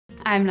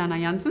I'm Lana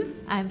Jansen.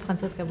 I'm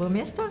Franziska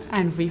Burmester.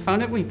 And we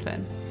founded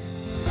WePlan.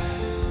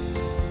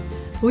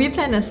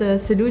 WePlan is a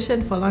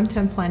solution for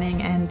long-term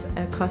planning and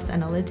cost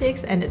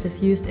analytics, and it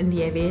is used in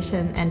the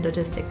aviation and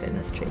logistics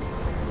industry.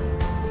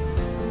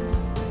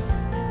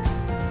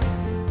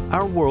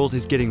 Our world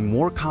is getting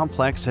more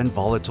complex and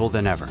volatile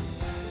than ever.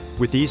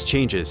 With these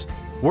changes,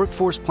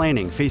 workforce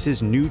planning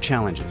faces new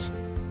challenges.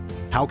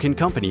 How can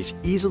companies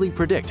easily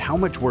predict how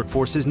much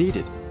workforce is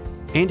needed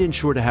and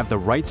ensure to have the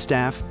right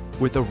staff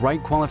with the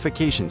right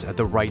qualifications at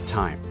the right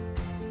time?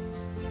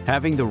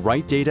 Having the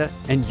right data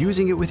and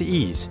using it with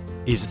ease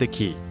is the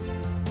key.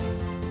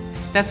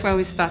 That's why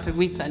we started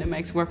WePlan. It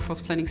makes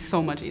workforce planning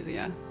so much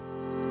easier.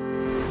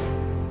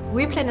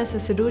 WePlan is a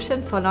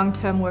solution for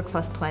long-term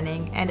workforce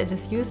planning, and it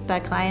is used by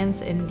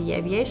clients in the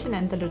aviation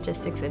and the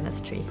logistics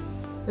industry.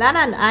 Lana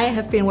and I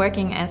have been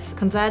working as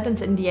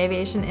consultants in the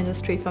aviation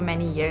industry for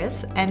many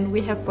years, and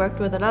we have worked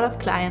with a lot of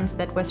clients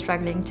that were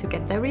struggling to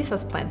get their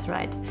resource plans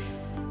right.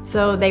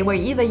 So they were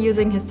either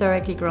using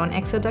historically grown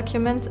Excel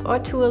documents or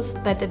tools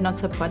that did not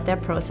support their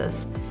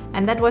process.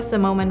 And that was the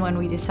moment when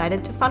we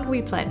decided to fund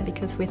WePlan,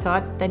 because we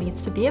thought there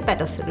needs to be a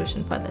better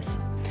solution for this.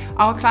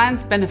 Our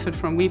clients benefit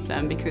from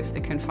WePlan because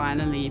they can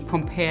finally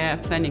compare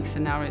planning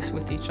scenarios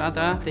with each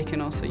other. They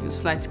can also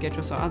use flight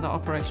schedules or other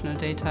operational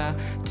data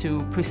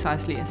to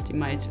precisely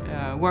estimate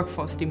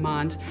workforce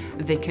demand.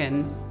 They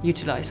can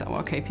utilize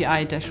our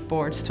KPI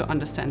dashboards to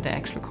understand the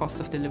actual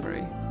cost of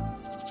delivery.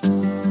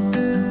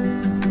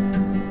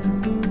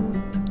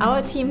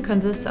 Our team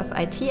consists of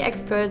IT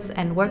experts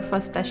and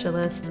workforce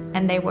specialists,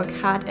 and they work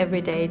hard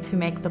every day to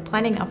make the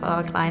planning of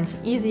our clients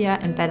easier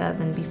and better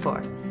than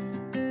before.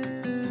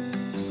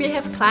 We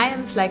have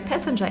clients like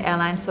passenger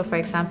airlines, so for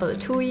example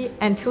TUI,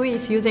 and TUI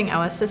is using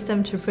our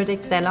system to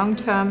predict their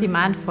long-term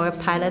demand for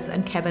pilots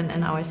and cabin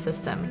in our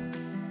system.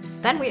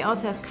 Then we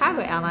also have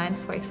cargo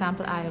airlines, for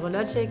example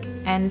Aerologic,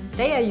 and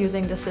they are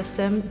using the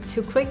system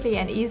to quickly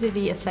and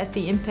easily assess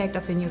the impact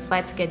of a new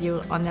flight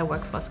schedule on their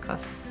workforce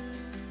cost.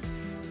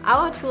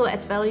 Our tool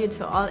adds value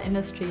to all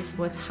industries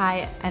with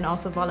high and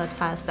also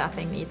volatile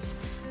staffing needs.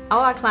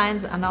 Our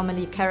clients are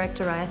normally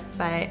characterized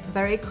by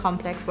very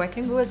complex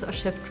working rules or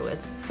shift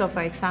rules. So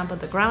for example,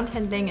 the ground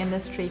handling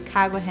industry,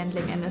 cargo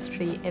handling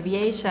industry,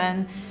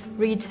 aviation,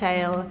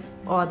 retail,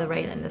 or the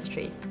rail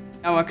industry.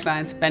 Our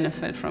clients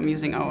benefit from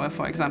using our,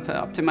 for example,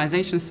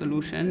 optimization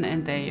solution,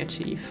 and they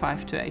achieve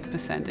 5 to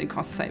 8% in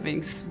cost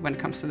savings when it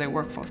comes to their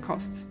workforce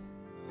costs.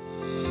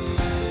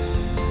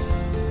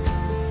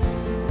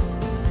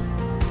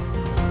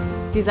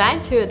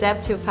 Designed to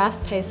adapt to a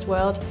fast-paced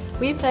world,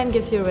 WePlan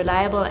gives you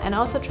reliable and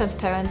also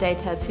transparent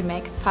data to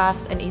make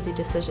fast and easy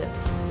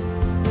decisions.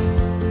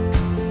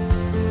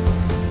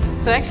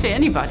 So actually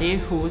anybody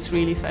who's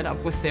really fed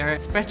up with their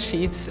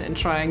spreadsheets and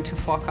trying to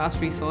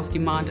forecast resource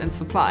demand and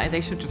supply,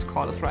 they should just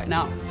call us right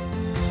now.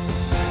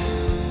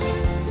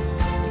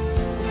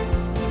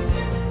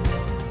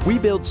 We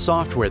build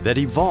software that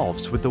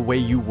evolves with the way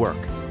you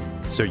work,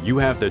 so you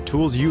have the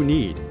tools you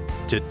need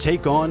to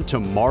take on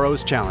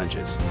tomorrow's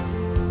challenges.